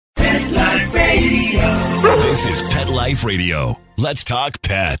This is Pet Life Radio. Let's talk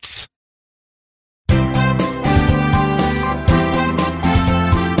pets.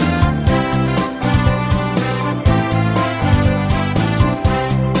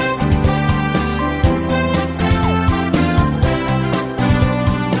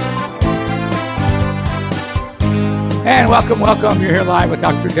 And welcome. You're here live with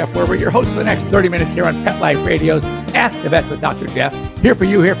Dr. Jeff Werber, your host for the next 30 minutes here on Pet Life Radio's Ask the Vet with Dr. Jeff. Here for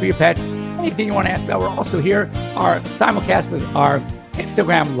you, here for your pets. Anything you want to ask about, we're also here, our simulcast with our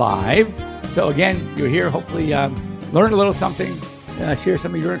Instagram Live. So again, you're here, hopefully learn a little something, share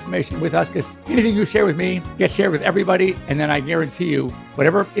some of your information with us, because anything you share with me gets shared with everybody. And then I guarantee you,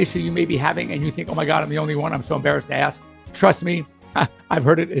 whatever issue you may be having and you think, oh my God, I'm the only one, I'm so embarrassed to ask. Trust me, I've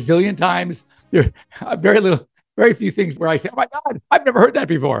heard it a zillion times. There are very few things where I say, oh my God, I've never heard that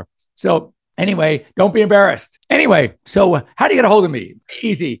before. So anyway, don't be embarrassed. Anyway, so how do you get a hold of me?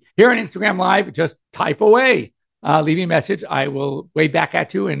 Easy. Here on Instagram Live, just type away. Leave me a message. I will wave back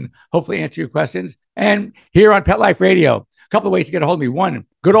at you and hopefully answer your questions. And here on Pet Life Radio, a couple of ways to get a hold of me. One,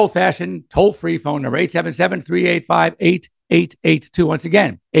 good old-fashioned toll-free phone number, 877-385-8882. Once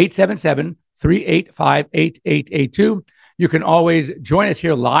again, 877-385-8882. You can always join us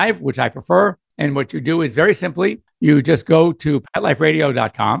here live, which I prefer. And what you do is very simply, you just go to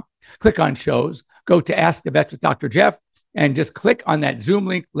PetLifeRadio.com, click on shows, go to Ask the Vets with Dr. Jeff, and just click on that Zoom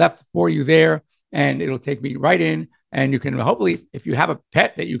link left for you there, and it'll take me right in. And you can hopefully, if you have a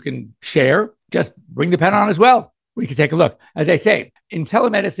pet that you can share, just bring the pet on as well. We can take a look. As I say, in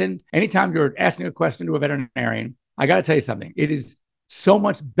telemedicine, anytime you're asking a question to a veterinarian, I got to tell you something. It is so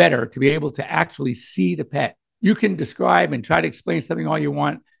much better to be able to actually see the pet. You can describe and try to explain something all you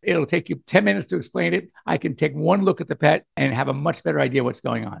want. It'll take you 10 minutes to explain it. I can take one look at the pet and have a much better idea what's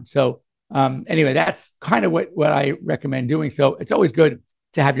going on. So anyway, that's kind of what I recommend doing. So it's always good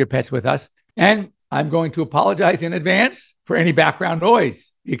to have your pets with us. And I'm going to apologize in advance for any background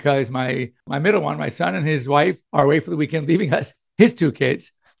noise because my middle one, my son and his wife are away for the weekend, leaving us his two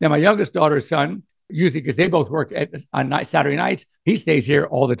kids. Now, my youngest daughter's son, usually because they both work on Saturday nights, he stays here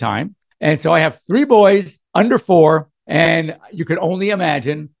all the time. And so I have three boys under 4, and you can only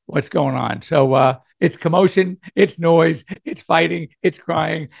imagine what's going on. So it's commotion, it's noise, it's fighting, it's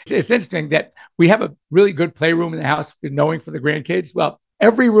crying. It's interesting that we have a really good playroom in the house, knowing for the grandkids. Well,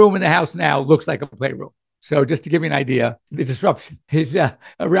 every room in the house now looks like a playroom. So just to give you an idea, the disruption is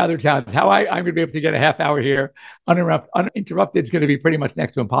rather challenging. How I'm going to be able to get a half hour here uninterrupted is going to be pretty much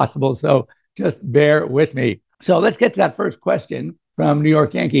next to impossible. So just bear with me. So let's get to that first question from New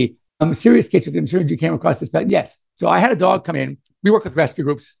York Yankee. Serious case of concern, you came across this pet? Yes. So I had a dog come in. We work with rescue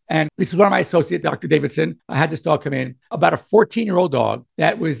groups. And this is one of my associates, Dr. Davidson. I had this dog come in, about a 14-year-old dog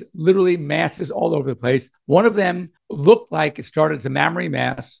that was literally masses all over the place. One of them looked like it started as a mammary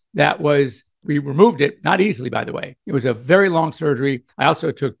mass we removed it, not easily, by the way. It was a very long surgery. I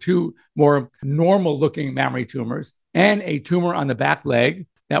also took 2 more normal-looking mammary tumors and a tumor on the back leg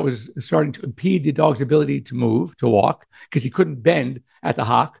that was starting to impede the dog's ability to move, to walk, because he couldn't bend at the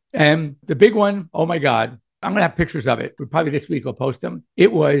hock. And the big one, oh my God, I'm going to have pictures of it. Probably this week I'll post them. It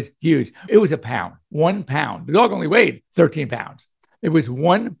was huge. It was a pound, 1 pound. The dog only weighed 13 pounds. It was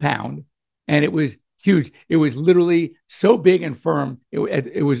 1 pound, and it was huge. It was literally so big and firm.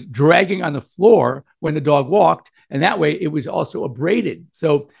 It was dragging on the floor when the dog walked, and that way it was also abraded.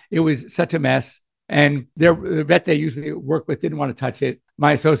 So it was such a mess. And the vet they usually work with didn't want to touch it.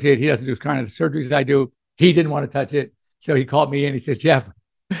 My associate, he doesn't do as kind of the surgeries I do. He didn't want to touch it. So he called me and he says, Jeff,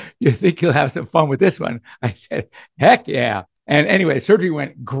 you think you'll have some fun with this one? I said, heck yeah. And anyway, the surgery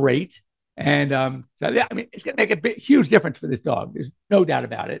went great. And so, yeah, I mean, it's going to make a huge difference for this dog. There's no doubt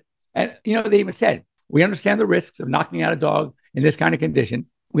about it. And, they even said, we understand the risks of knocking out a dog in this kind of condition.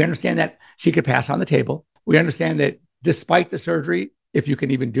 We understand that she could pass on the table. We understand that despite the surgery, if you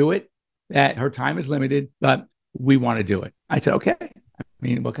can even do it, that her time is limited, but we want to do it. I said, okay. I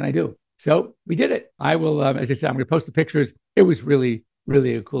mean, what can I do? So we did it. I will, as I said, I'm going to post the pictures. It was really,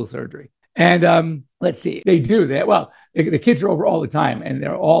 really a cool surgery. And let's see, they do that. Well, the kids are over all the time, and they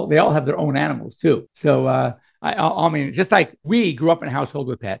all have their own animals too. So I mean, just like we grew up in a household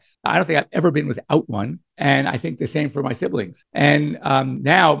with pets, I don't think I've ever been without one. And I think the same for my siblings. And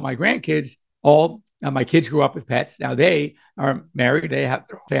now my grandkids, my kids grew up with pets. Now they are married. They have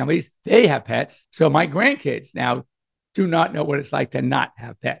their own families. They have pets. So my grandkids now do not know what it's like to not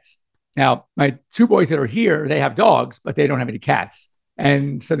have pets. Now, my 2 boys that are here, they have dogs, but they don't have any cats.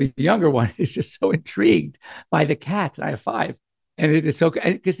 And so the younger one is just so intrigued by the cats. I have 5. And it is so good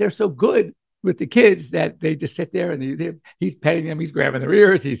because they're so good with the kids that they just sit there and he's petting them. He's grabbing their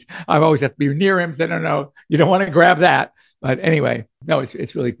ears. I always have to be near him. So no, you don't want to grab that. But anyway, no,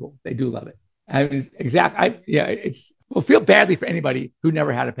 it's really cool. They do love it. I mean, it's, well, feel badly for anybody who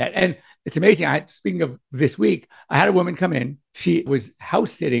never had a pet. And it's amazing. Speaking of this week, I had a woman come in. She was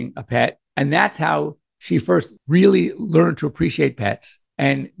house sitting a pet, and that's how she first really learned to appreciate pets.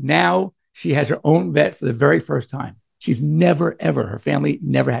 And now she has her own vet for the very first time. She's never, ever, her family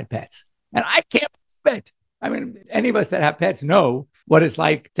never had pets. And I can't believe it. I mean, any of us that have pets know what it's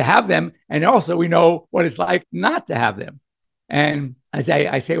like to have them. And also we know what it's like not to have them. And as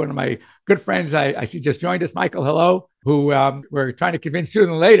I say, one of my good friends, I see just joined us, Michael, hello, who we're trying to convince sooner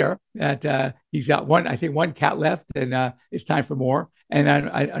than later that he's got one cat left, and it's time for more. And then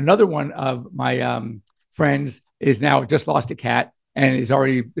another one of my friends is now just lost a cat and has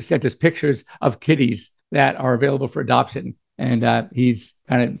already sent us pictures of kitties that are available for adoption. And he's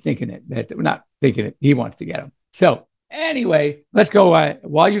kind of thinking it, that we're not thinking it, he wants to get them. So anyway, let's go.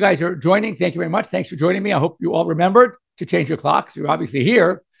 While you guys are joining, thank you very much. Thanks for joining me. I hope you all remembered to change your clocks. You're obviously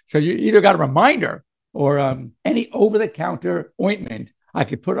here. So you either got a reminder or any over-the-counter ointment I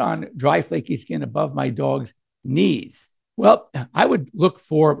could put on dry, flaky skin above my dog's knees. Well, I would look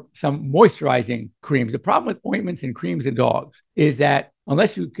for some moisturizing creams. The problem with ointments and creams in dogs is that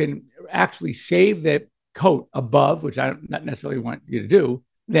unless you can actually shave the coat above, which I don't not necessarily want you to do,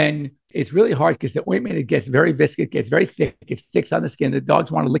 then it's really hard because the ointment, it gets very viscous, it gets very thick, it sticks on the skin. The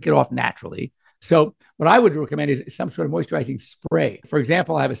dogs want to lick it off naturally. So what I would recommend is some sort of moisturizing spray. For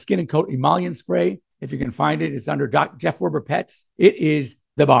example, I have a skin and coat emollient spray. If you can find it, it's under Jeff Werber Pets. It is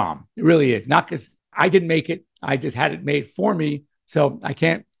the bomb. It really is. Not because I didn't make it. I just had it made for me. So I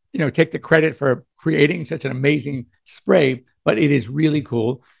can't, take the credit for creating such an amazing spray, but it is really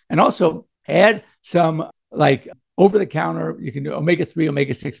cool. And also add some like over-the-counter, you can do omega-3,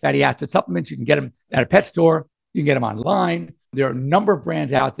 omega-6 fatty acid supplements. You can get them at a pet store. You can get them online. There are a number of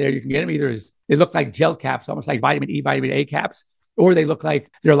brands out there. You can get them either as, they look like gel caps, almost like vitamin E, vitamin A caps, or they look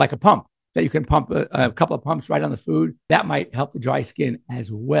like they're like a pump that you can pump a couple of pumps right on the food. That might help the dry skin as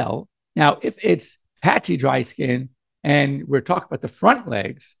well. Now, if it's patchy dry skin and we're talking about the front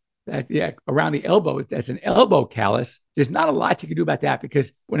legs, around the elbow, that's an elbow callus, there's not a lot you can do about that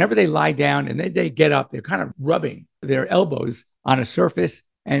because whenever they lie down and then they get up, they're kind of rubbing their elbows on a surface,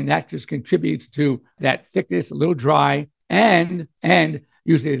 and that just contributes to that thickness, a little dry, and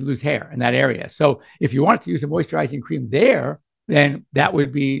usually they lose hair in that area. So if you wanted to use a moisturizing cream there, then that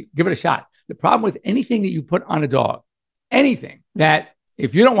would be, give it a shot. The problem with anything that you put on a dog, anything that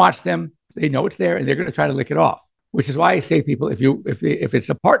if you don't watch them, they know it's there and they're going to try to lick it off. Which is why I say to people, if it's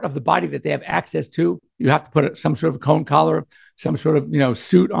a part of the body that they have access to, you have to put some sort of cone collar, some sort of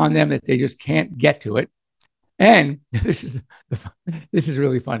suit on them that they just can't get to it. And this is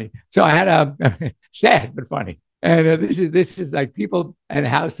really funny. So I had a sad but funny, and this is like people and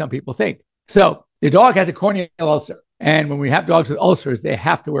how some people think. So the dog has a corneal ulcer, and when we have dogs with ulcers, they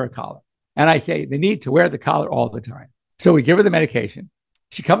have to wear a collar. And I say they need to wear the collar all the time. So we give her the medication.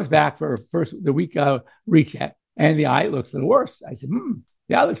 She comes back for the week recheck. And the eye looks a little worse. I said,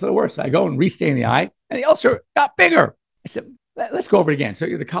 the eye looks a little worse. So I go and restain the eye, and the ulcer got bigger. I said, let's go over it again. So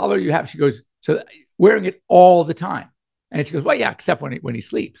the collar you have, she goes, so wearing it all the time. And she goes, well, yeah, except when he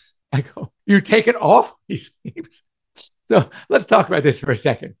sleeps. I go, you take it off when he sleeps? So let's talk about this for a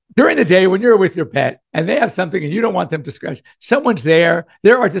second. During the day, when you're with your pet and they have something and you don't want them to scratch, someone's there.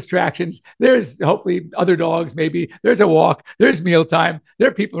 There are distractions. There's hopefully other dogs, maybe. There's a walk. There's mealtime. There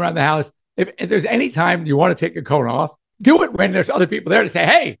are people around the house. If there's any time you want to take a cone off, do it when there's other people there to say,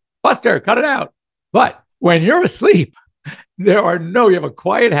 hey, Buster, cut it out. But when you're asleep, you have a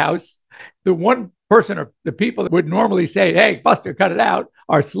quiet house. The one person or the people that would normally say, hey, Buster, cut it out,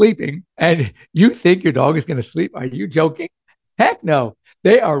 are sleeping. And you think your dog is going to sleep. Are you joking? Heck no.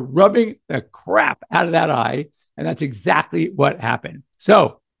 They are rubbing the crap out of that eye. And that's exactly what happened.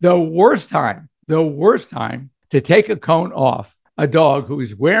 So the worst time to take a cone off a dog who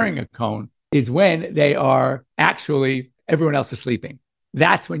is wearing a cone is when they are actually, everyone else is sleeping.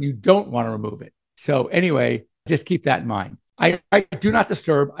 That's when you don't want to remove it. So anyway, just keep that in mind. I do not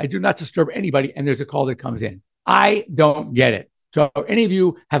disturb. I do not disturb anybody. And there's a call that comes in. I don't get it. So if any of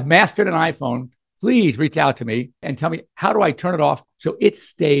you have mastered an iPhone, please reach out to me and tell me, how do I turn it off so it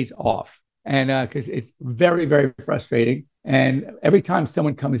stays off? And because it's very, very frustrating. And every time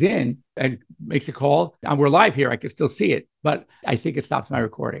someone comes in and makes a call, and we're live here, I can still see it, but I think it stops my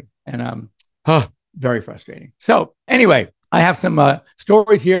recording. And very frustrating. So anyway, I have some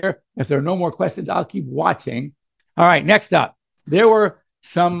stories here. If there are no more questions, I'll keep watching. All right, next up, there were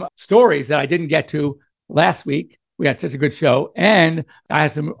some stories that I didn't get to last week. We had such a good show, and I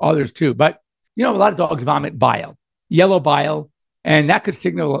had some others too. But, a lot of dogs vomit bile, yellow bile, and that could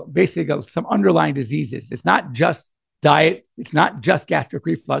signal basically some underlying diseases. It's not just diet. It's not just gastric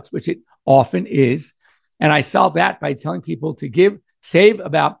reflux, which it often is. And I solve that by telling people to save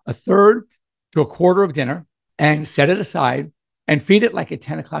about a third to a quarter of dinner and set it aside and feed it like at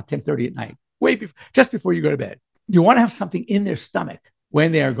 10 o'clock, 10:30 at night, just before you go to bed. You want to have something in their stomach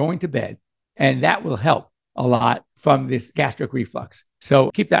when they are going to bed, and that will help a lot from this gastric reflux.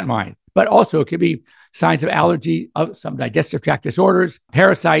 So keep that in mind. But also it could be signs of allergy, of some digestive tract disorders,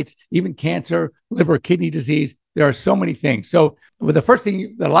 parasites, even cancer, liver, kidney disease. There are so many things. So the first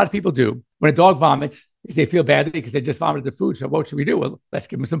thing that a lot of people do when a dog vomits is they feel badly because they just vomited the food. So what should we do? Well, let's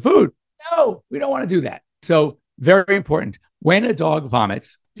give them some food. No, we don't want to do that. So very important. When a dog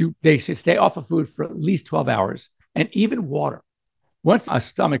vomits, they should stay off of food for at least 12 hours and even water. Once a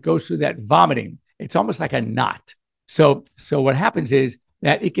stomach goes through that vomiting, it's almost like a knot. So what happens is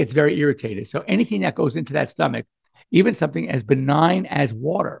that it gets very irritated. So anything that goes into that stomach, even something as benign as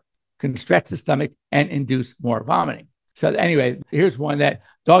water, can stretch the stomach and induce more vomiting. So anyway, here's one that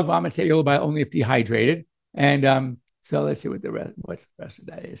dog vomits by only if dehydrated. And so let's see what the rest of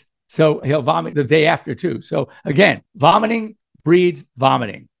that is. So he'll vomit the day after too. So again, vomiting breeds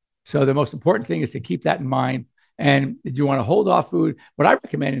vomiting. So the most important thing is to keep that in mind. And if you want to hold off food, what I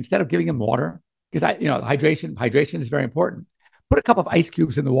recommend, instead of giving him water, because hydration is very important, put a couple of ice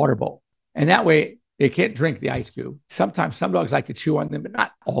cubes in the water bowl. And that way they can't drink the ice cube. Sometimes some dogs like to chew on them, but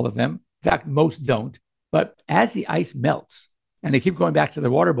not all of them. In fact, most don't. But as the ice melts and they keep going back to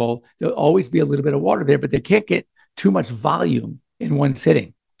the water bowl, there'll always be a little bit of water there, but they can't get too much volume in one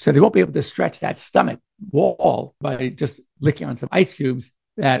sitting. So they won't be able to stretch that stomach wall by just licking on some ice cubes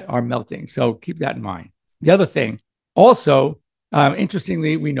that are melting. So keep that in mind. The other thing, also,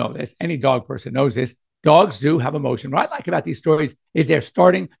 interestingly, we know this, any dog person knows this, dogs do have emotion. What I like about these stories is they're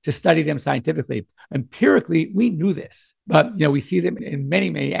starting to study them scientifically. Empirically, we knew this, but we see them in many,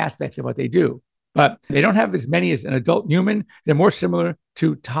 many aspects of what they do. But they don't have as many as an adult human. They're more similar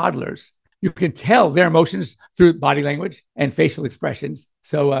to toddlers. You can tell their emotions through body language and facial expressions.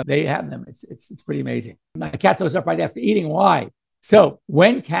 So they have them. It's pretty amazing. My cat throws up right after eating. Why? So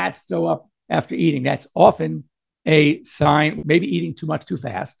when cats throw up after eating, that's often a sign, maybe eating too much too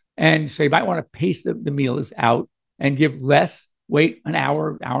fast. And so you might want to pace the meals out and give less, wait an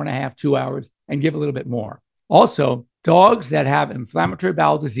hour, hour and a half, 2 hours, and give a little bit more. Also, dogs that have inflammatory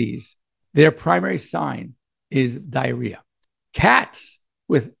bowel disease, their primary sign is diarrhea. Cats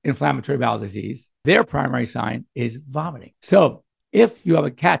with inflammatory bowel disease, their primary sign is vomiting. So if you have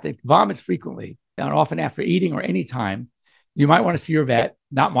a cat that vomits frequently, and often after eating or any time, you might want to see your vet.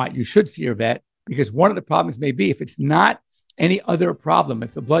 You should see your vet, because one of the problems may be, if it's not any other problem,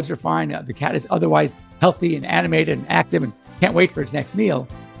 if the bloods are fine, the cat is otherwise healthy and animated and active and can't wait for its next meal,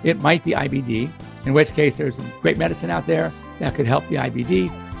 it might be IBD, in which case there's some great medicine out there that could help the IBD.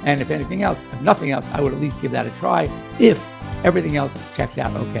 And if nothing else, I would at least give that a try if everything else checks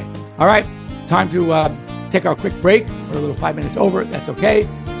out okay. All right, time to take our quick break. We're a little 5 minutes over. That's okay.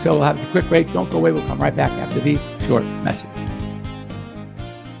 So we'll have a quick break. Don't go away. We'll come right back after these short messages.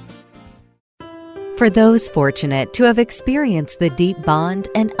 For those fortunate to have experienced the deep bond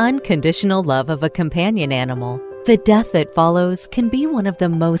and unconditional love of a companion animal, the death that follows can be one of the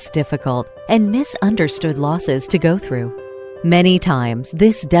most difficult and misunderstood losses to go through. Many times,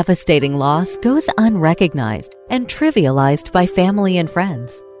 this devastating loss goes unrecognized and trivialized by family and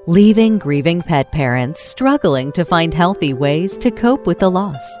friends, leaving grieving pet parents struggling to find healthy ways to cope with the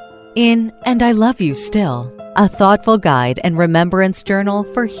loss. In And I Love You Still, a thoughtful guide and remembrance journal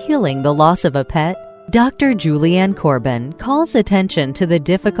for healing the loss of a pet, Dr. Julianne Corbin calls attention to the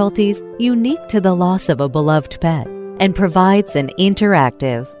difficulties unique to the loss of a beloved pet and provides an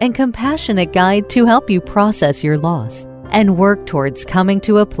interactive and compassionate guide to help you process your loss and work towards coming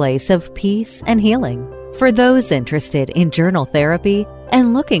to a place of peace and healing. For those interested in journal therapy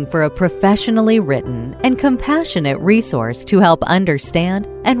and looking for a professionally written and compassionate resource to help understand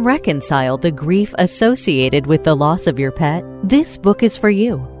and reconcile the grief associated with the loss of your pet, this book is for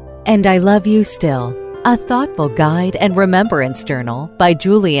you. And I Love You Still, a thoughtful guide and remembrance journal by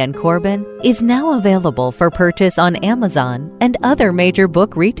Julianne Corbin, is now available for purchase on Amazon and other major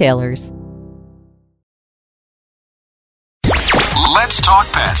book retailers. Let's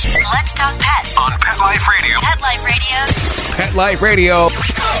talk pets. Let's talk pets On Pet Life Radio. Pet Life Radio.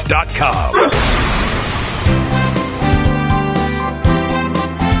 PetLifeRadio.com.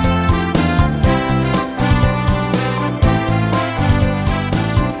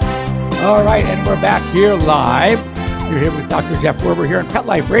 All right, and we're back here live. You're here with Dr. Jeff Werber here on Pet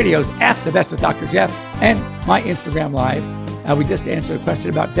Life Radio's Ask the Vets with Dr. Jeff and my Instagram Live. We just answered a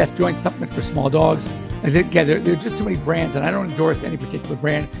question about best joint supplement for small dogs. Again, there are just too many brands, and I don't endorse any particular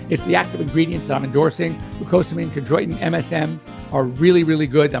brand. It's the active ingredients that I'm endorsing. Glucosamine, chondroitin, MSM are really, really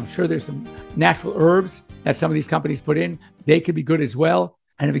good. I'm sure there's some natural herbs that some of these companies put in. They could be good as well.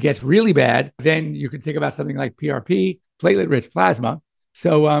 And if it gets really bad, then you can think about something like PRP, platelet-rich plasma.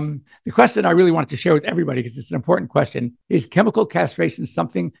 So the question I really wanted to share with everybody, because it's an important question, is chemical castration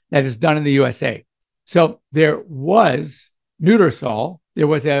something that is done in the USA? So there was Nutrasol. There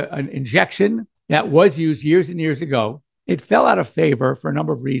was an injection that was used years and years ago. It fell out of favor for a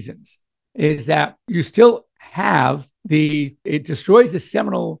number of reasons. Is that you still have it destroys the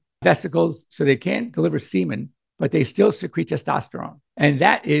seminal vesicles, so they can't deliver semen, but they still secrete testosterone. And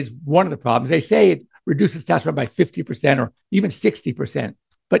that is one of the problems. They say it reduces testosterone by 50% or even 60%.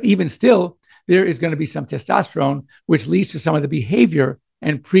 But even still, there is going to be some testosterone, which leads to some of the behavior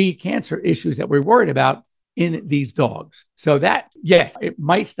and pre-cancer issues that we're worried about in these dogs. So that, yes, it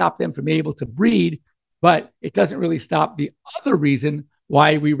might stop them from being able to breed, but it doesn't really stop the other reason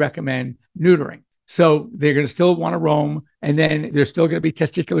why we recommend neutering. So they're going to still want to roam, and then there's still going to be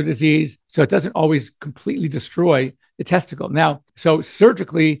testicular disease. So it doesn't always completely destroy the testicle. Now, so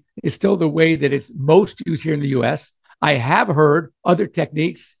surgically is still the way that it's most used here in the US. I have heard other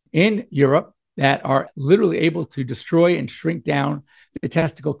techniques in Europe that are literally able to destroy and shrink down the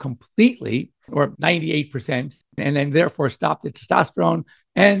testicle completely, or 98%, and then therefore stop the testosterone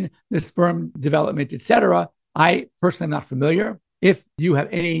and the sperm development, et cetera. I personally am not familiar. If you have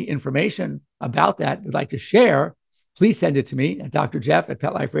any information about that would like to share, please send it to me at Dr. Jeff at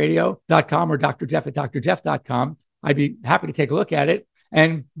PetLifeRadio.com or Dr. Jeff at drjeff.com. I'd be happy to take a look at it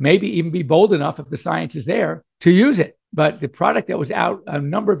and maybe even be bold enough, if the science is there, to use it. But the product that was out a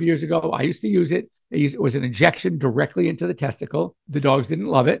number of years ago, I used to use it. It was an injection directly into the testicle. The dogs didn't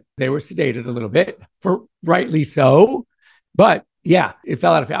love it. They were sedated a little bit, for rightly so. But yeah, it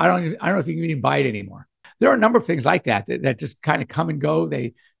fell out of favor. I don't know if you can even buy it anymore. There are a number of things like that just kind of come and go.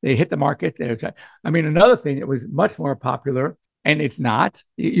 They hit the market. Another thing that was much more popular, and it's not,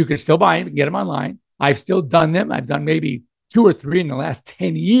 you can still buy them, you can get them online. I've still done them. I've done maybe 2 or 3 in the last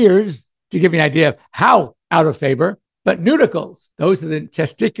 10 years to give you an idea of how out of favor. But Neuticles, those are the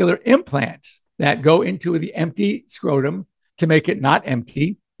testicular implants that go into the empty scrotum to make it not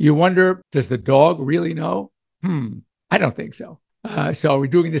empty. You wonder, does the dog really know? I don't think so. So are we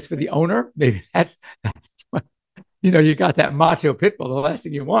doing this for the owner? Maybe that's what, you got that macho pit bull. The last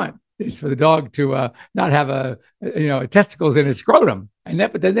thing you want is for the dog to not have testicles in his scrotum.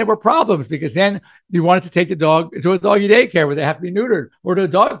 But then there were problems, because then you wanted to take the dog to a doggy daycare where they have to be neutered, or to a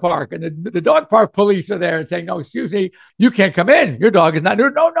dog park, and the dog park police are there and saying, "No, excuse me, you can't come in. Your dog is not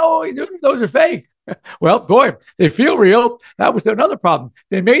neutered." No, those are fake. Well, boy, they feel real. That was another problem.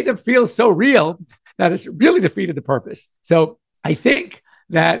 They made them feel so real that it's really defeated the purpose. So I think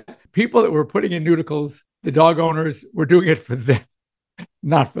that people that were putting in Neuticles, the dog owners, were doing it for them,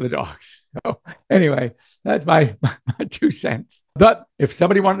 not for the dogs. So anyway, that's my 2 cents. But if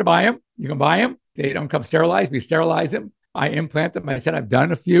somebody wanted to buy them, you can buy them. They don't come sterilized. We sterilize them. I implant them. I said I've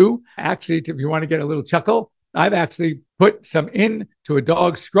done a few. Actually, if you want to get a little chuckle, I've actually put some into a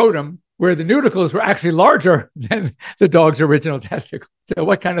dog's scrotum where the Neuticles were actually larger than the dog's original testicle. So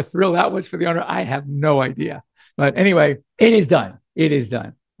what kind of thrill that was for the owner, I have no idea. But anyway, it is done. It is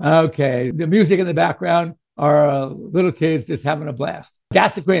done. Okay. The music in the background are little kids just having a blast.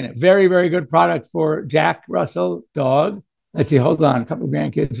 Gasaquin, very, very good product for Jack Russell dog. Let's see, hold on. A couple of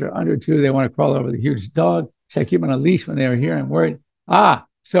grandkids are under 2. They want to crawl over the huge dog. Should I keep them on a leash when they were here? I'm worried.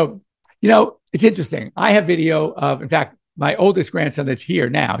 So, it's interesting. I have video of, in fact, my oldest grandson that's here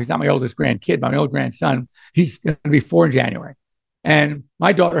now. He's not my oldest grandkid, but my old grandson. He's going to be 4 in January. And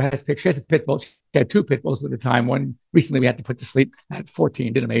my daughter has pictures. She has a pit bull. She had 2 pit bulls at the time. One recently we had to put to sleep at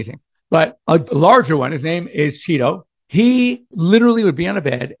 14, did amazing. But a larger one, his name is Cheeto. He literally would be on a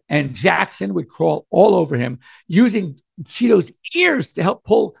bed and Jackson would crawl all over him using Cheeto's ears to help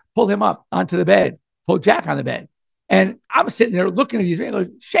pull him up onto the bed, pull Jack on the bed. And I was sitting there looking at these and I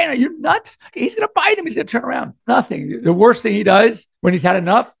go, Shane, are you nuts? He's going to bite him. He's going to turn around. Nothing. The worst thing he does when he's had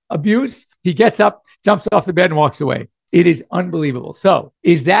enough abuse, he gets up, jumps off the bed and walks away. It is unbelievable. So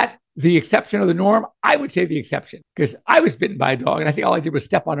is that the exception or the norm? I would say the exception, because I was bitten by a dog and I think all I did was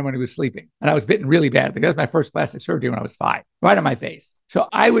step on him when he was sleeping. And I was bitten really badly. That was my first plastic surgery when I was 5, right on my face. So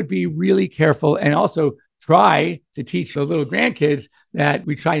I would be really careful and also try to teach the little grandkids that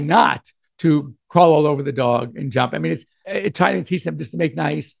we try not to crawl all over the dog and jump. I mean, it's trying to teach them just to make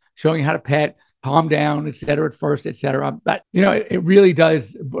nice, showing how to pet, palm down, et cetera, at first, et cetera. But, it really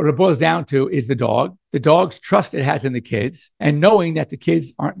does, what it boils down to is the dog's trust it has in the kids, and knowing that the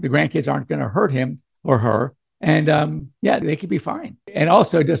grandkids aren't going to hurt him or her, And they could be fine. And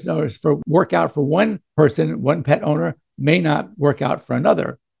also just notice for workout for one person, one pet owner may not work out for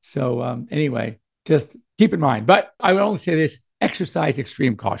another. So anyway, just keep in mind. But I would only say this, exercise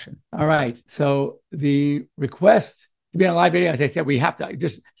extreme caution. All right. So the request to be on a live video, as I said, we have to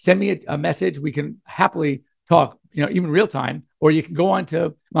just send me a message. We can happily talk, even real time, or you can go on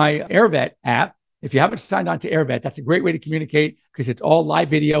to my AirVet app. If you haven't signed on to AirVet, that's a great way to communicate because it's all live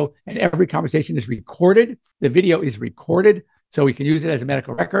video and every conversation is recorded. The video is recorded, so we can use it as a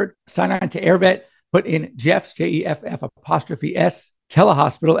medical record. Sign on to AirVet, put in Jeff's, JEFF''S,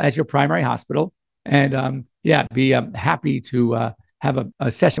 telehospital as your primary hospital. And be happy to have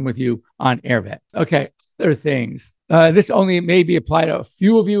a session with you on AirVet. Okay, other things. This only may be applied to a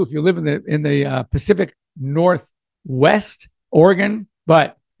few of you if you live in the Pacific Northwest, Oregon,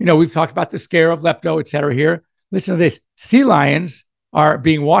 but we've talked about the scare of lepto, et cetera here. Listen to this. Sea lions are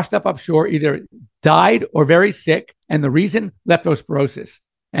being washed up offshore, either died or very sick. And the reason, leptospirosis.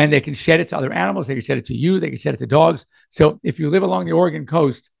 And they can shed it to other animals. They can shed it to you. They can shed it to dogs. So if you live along the Oregon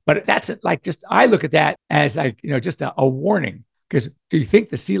coast, but that's like I look at that as just a warning. Because do you think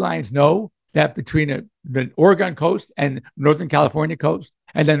the sea lions know that between the Oregon coast and Northern California coast,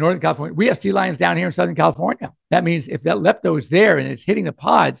 and then Northern California, we have sea lions down here in Southern California. That means if that lepto is there and it's hitting the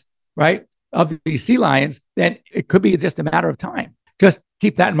pods, right, of these sea lions, then it could be just a matter of time. Just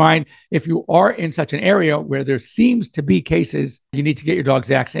keep that in mind. If you are in such an area where there seems to be cases, you need to get your dogs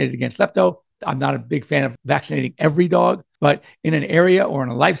vaccinated against lepto. I'm not a big fan of vaccinating every dog, but in an area or in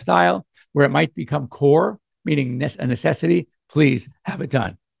a lifestyle where it might become core, meaning a necessity, please have it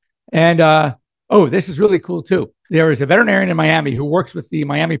done. And this is really cool too. There is a veterinarian in Miami who works with the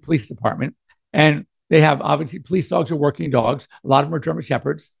Miami Police Department, and they have, obviously, police dogs are working dogs. A lot of them are German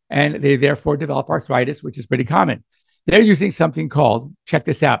Shepherds, and they therefore develop arthritis, which is pretty common. They're using something called, check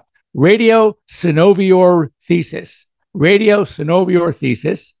this out, radiosynoviorthesis.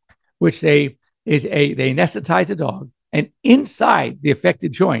 Radiosynoviorthesis, which they anesthetize a dog, and inside the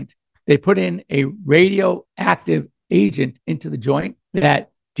affected joint, they put in a radioactive agent into the joint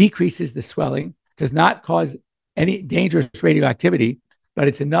that decreases the swelling, does not cause any dangerous radioactivity, but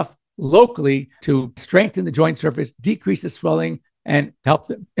it's enough locally to strengthen the joint surface, decrease the swelling, and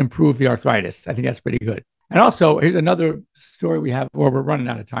help improve the arthritis. I think that's pretty good. And also, here's another story we have, or we're running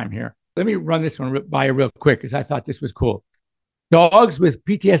out of time here. Let me run this one by you real quick because I thought this was cool. Dogs with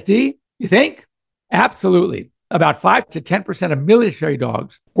PTSD, you think? Absolutely. About 5 to 10% of military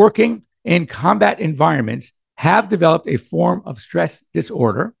dogs working in combat environments have developed a form of stress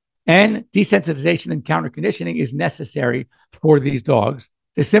disorder, and desensitization and counter conditioning is necessary for these dogs.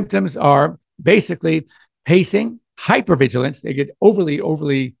 The symptoms are basically pacing, hypervigilance. They get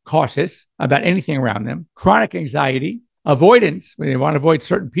overly cautious about anything around them, chronic anxiety, avoidance, when they want to avoid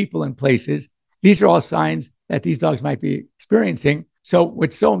certain people and places. These are all signs that these dogs might be experiencing. So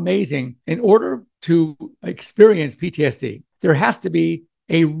what's so amazing, in order to experience PTSD, there has to be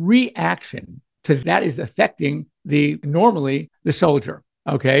a reaction to that is affecting normally the soldier.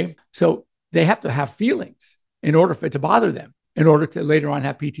 Okay. So they have to have feelings in order for it to bother them, in order to later on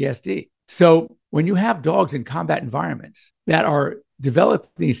have PTSD. So when you have dogs in combat environments that are developing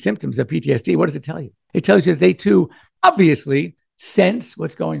these symptoms of PTSD, what does it tell you? It tells you that they too obviously sense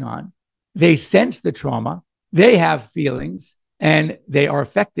what's going on. They sense the trauma. They have feelings, and they are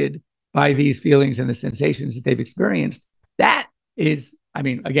affected by these feelings and the sensations that they've experienced. That is,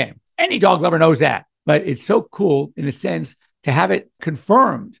 again, any dog lover knows that, but it's so cool in a sense to have it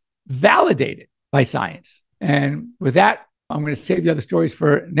confirmed, validated by science. And with that, I'm going to save the other stories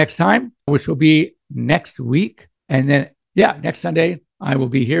for next time, which will be next week. And then, next Sunday, I will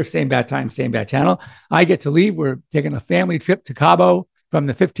be here, same bad time, same bad channel. I get to leave. We're taking a family trip to Cabo from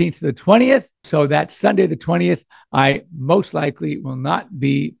the 15th to the 20th. So that Sunday, the 20th, I most likely will not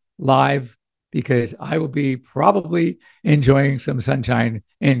be live because I will be probably enjoying some sunshine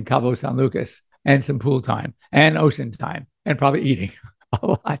in Cabo San Lucas and some pool time and ocean time and probably eating a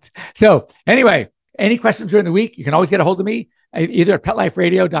lot. So anyway, any questions during the week, you can always get a hold of me either at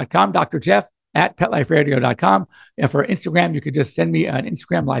PetLifeRadio.com, Dr. Jeff at PetLifeRadio.com. And for Instagram, you could just send me an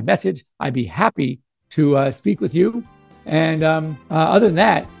Instagram live message. I'd be happy to speak with you. And other than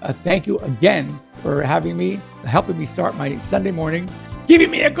that, thank you again for having me, helping me start my Sunday morning, giving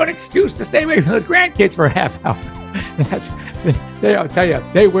me a good excuse to stay away from the grandkids for a half hour. I'll tell you,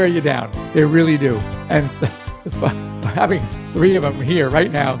 they wear you down. They really do. And having 3 of them here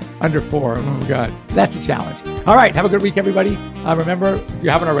right now under 4, oh my God, that's a challenge. All right, have a good week, everybody. Remember, if you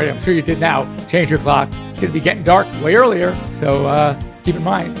haven't already, I'm sure you did now, change your clocks. It's going to be getting dark way earlier. So keep in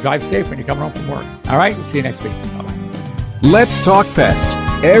mind, drive safe when you're coming home from work. All right, we'll see you next week. Bye-bye. Let's Talk Pets,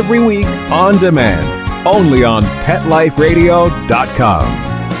 every week on demand. only on PetLifeRadio.com.